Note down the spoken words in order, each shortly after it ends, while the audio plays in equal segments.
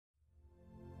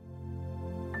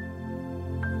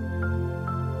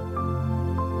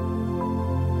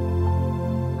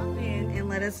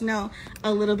let us know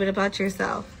a little bit about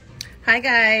yourself. Hi,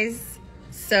 guys.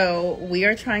 So we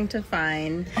are trying to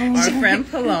find our friend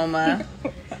Paloma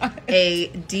a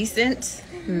decent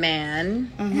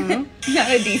man. Mm-hmm.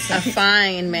 Not a decent. A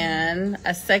fine man.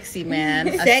 A sexy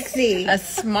man. Sexy. A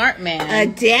smart man. A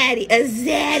daddy. A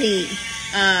zaddy.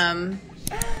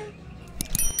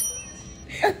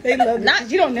 They love not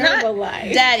you don't never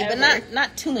lie. Daddy, ever. but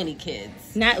not too many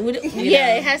kids. Not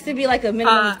yeah, it has to be like a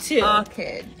minimum of 2. All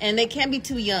kids. And they can't be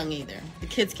too young either. The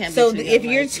kids can't be so too young. So if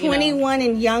you're 21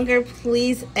 and younger,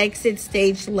 please exit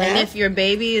stage left. And if your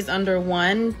baby is under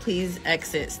 1, please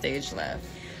exit stage left.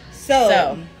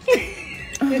 So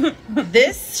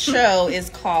this show is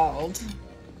called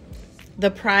The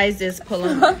Prize is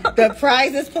Paloma. The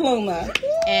Prize is Paloma.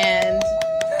 And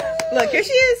look, here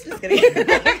she is. Just kidding.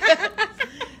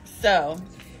 So,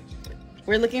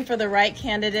 we're looking for the right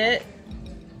candidate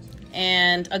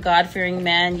and a God-fearing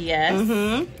man, yes.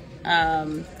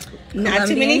 Mm-hmm. Not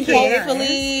too many kids.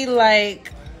 Hopefully,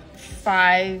 like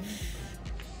 5'9"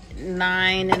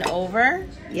 and over.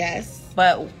 Yes.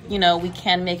 But, you know, we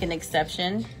can make an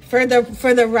exception. For the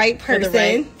right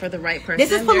person. For the right person.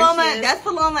 This is Paloma. That's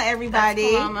Paloma,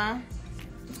 everybody. That's Paloma.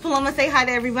 Paloma, say hi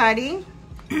to everybody.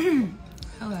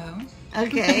 Hello.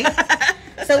 Okay.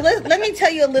 So let me tell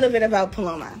you a little bit about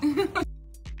Paloma.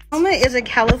 Paloma is a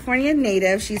California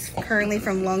native. She's currently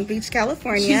from Long Beach,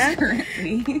 California.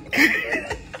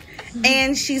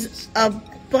 And she's a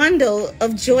bundle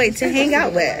of joy to hang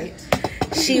out with.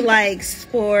 She likes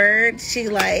sports. She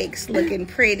likes looking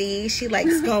pretty. She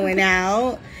likes going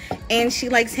out. And she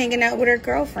likes hanging out with her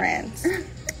girlfriends.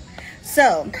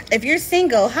 So, if you're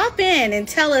single, hop in and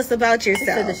tell us about yourself. She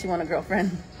said that she want a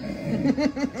girlfriend.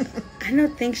 I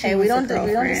don't think she wants a girlfriend.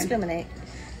 We don't discriminate.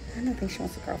 I don't think she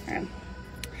wants a girlfriend.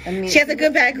 I mean, she has a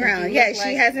good background. Yeah,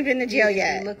 she hasn't been to jail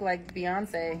yet. You look like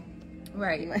Beyonce.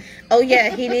 Right. Oh,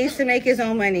 yeah, he needs to make his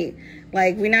own money.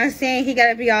 Like, we're not saying he got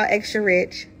to be all extra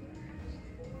rich,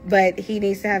 but he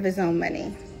needs to have his own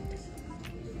money.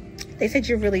 They said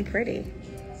you're really pretty.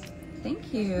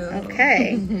 Thank you.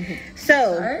 Okay.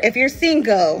 So, if you're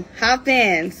single, hop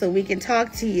in so we can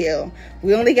talk to you.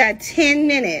 We only got 10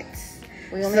 minutes.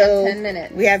 We only have 10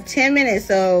 minutes. We have 10 minutes,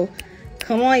 so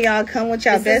come on, y'all. Come with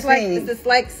y'all best thing.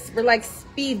 We're like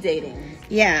speed dating.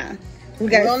 Yeah.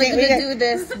 We're only going to do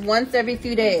this once every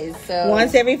few days. So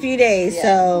once every few days. Yeah.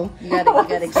 So you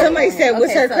gotta somebody said,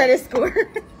 "What's her credit score?"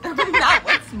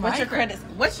 What's your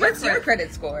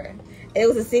credit score? It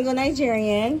was a single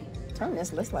Nigerian. Turn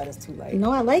this light is too light.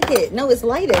 No, I like it. No, it's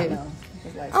lighted.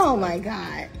 Oh my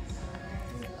God.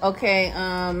 Okay,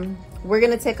 we're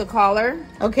gonna take a caller.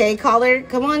 Okay, caller,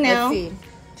 come on now. Let's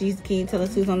see. Can you tell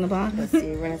us who's on the box? Let's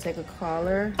see. We're gonna take a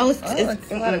caller. Oh, it's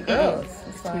a lot of girls.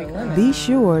 It's a lot of women. Be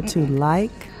sure to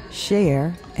like,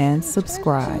 share, and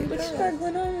subscribe.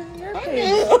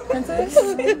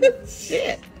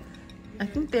 Shit. I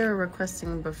think they were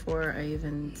requesting before I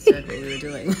even said what we were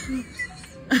doing.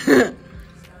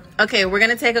 Okay, we're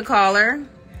gonna take a caller.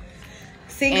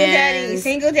 Single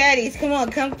daddies. Come on,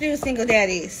 come through, single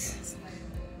daddies.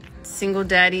 Single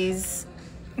daddies.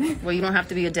 Well, you don't have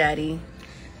to be a daddy.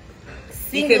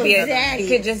 You could be you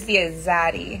could just be a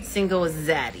zaddy. Single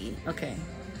zaddy. Okay,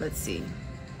 let's see.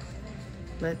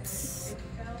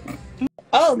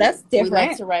 Oh, that's different. We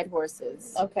like to ride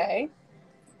horses. Okay.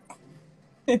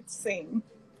 Same.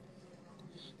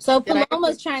 So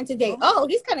Paloma's trying to date. Oh,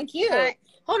 he's kind of cute.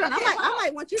 Hold on, I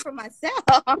might want you for myself.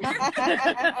 How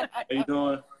you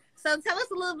doing? So tell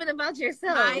us a little bit about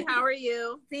yourself. Hi, how are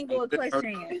you? Single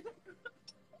equestrian.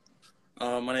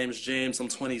 My name is James. I'm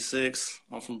 26.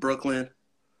 I'm from Brooklyn.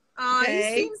 Oh,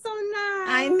 Okay. you seem so nice.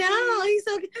 I know. He's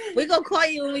so good. We're going to call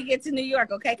you when we get to New York,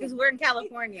 okay? Because we're in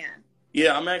California.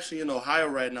 Yeah, I'm actually in Ohio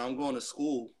right now. I'm going to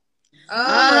school.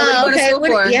 Oh, what are you going to school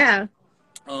for? Yeah.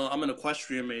 I'm an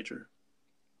equestrian major.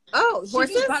 Oh,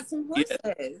 horses? You got some horses.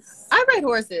 Yeah. I ride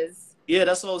horses. Yeah,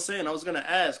 that's what I was saying. I was going to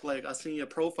ask. Like, I seen your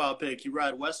profile pic. You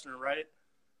ride Western, right?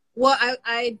 Well,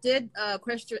 I did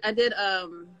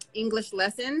English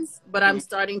lessons, but I'm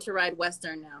starting to ride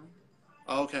Western now.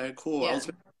 Okay, cool. Yeah. I was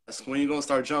going to ask, when you going to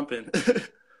start jumping?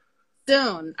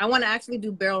 Soon. I want to actually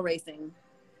do barrel racing.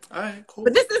 All right, cool.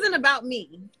 But this isn't about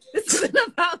me. This is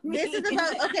about,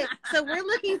 okay, so we're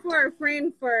looking for a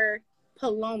friend for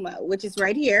Paloma, which is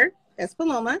right here. That's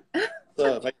Paloma.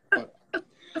 What's up?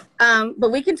 But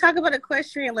we can talk about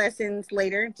equestrian lessons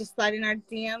later. Just slide in our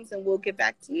DMs and we'll get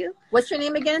back to you. What's your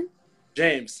name again?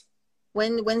 James.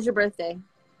 When's your birthday?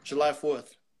 July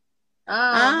 4th.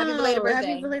 Oh, happy belated birthday.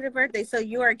 Happy belated birthday. So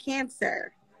you are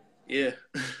Cancer. Yeah.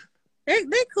 They're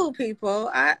cool people.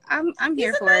 I'm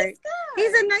here for it.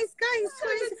 He's a nice guy. He's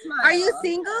 20. Are you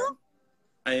single?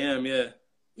 I am, yeah.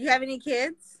 You have any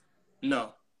kids?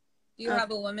 No. Do you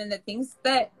have a woman that thinks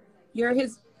that you're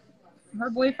her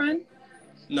boyfriend?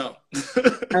 No.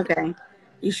 Okay.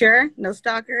 You sure? No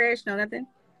stalkerish, no nothing?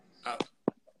 I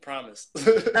promise.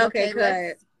 Okay,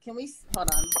 good. Can we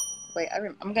hold on? Wait,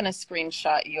 I'm gonna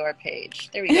screenshot your page.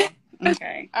 There we go.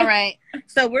 Okay. All right.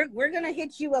 So we're gonna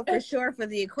hit you up for sure for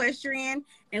the equestrian,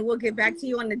 and we'll get back to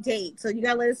you on the date. So you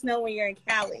gotta let us know when you're in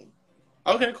Cali.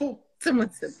 Okay, cool.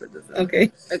 Someone said put this.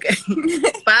 Okay. Okay.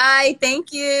 Bye.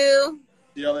 Thank you.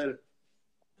 See y'all later.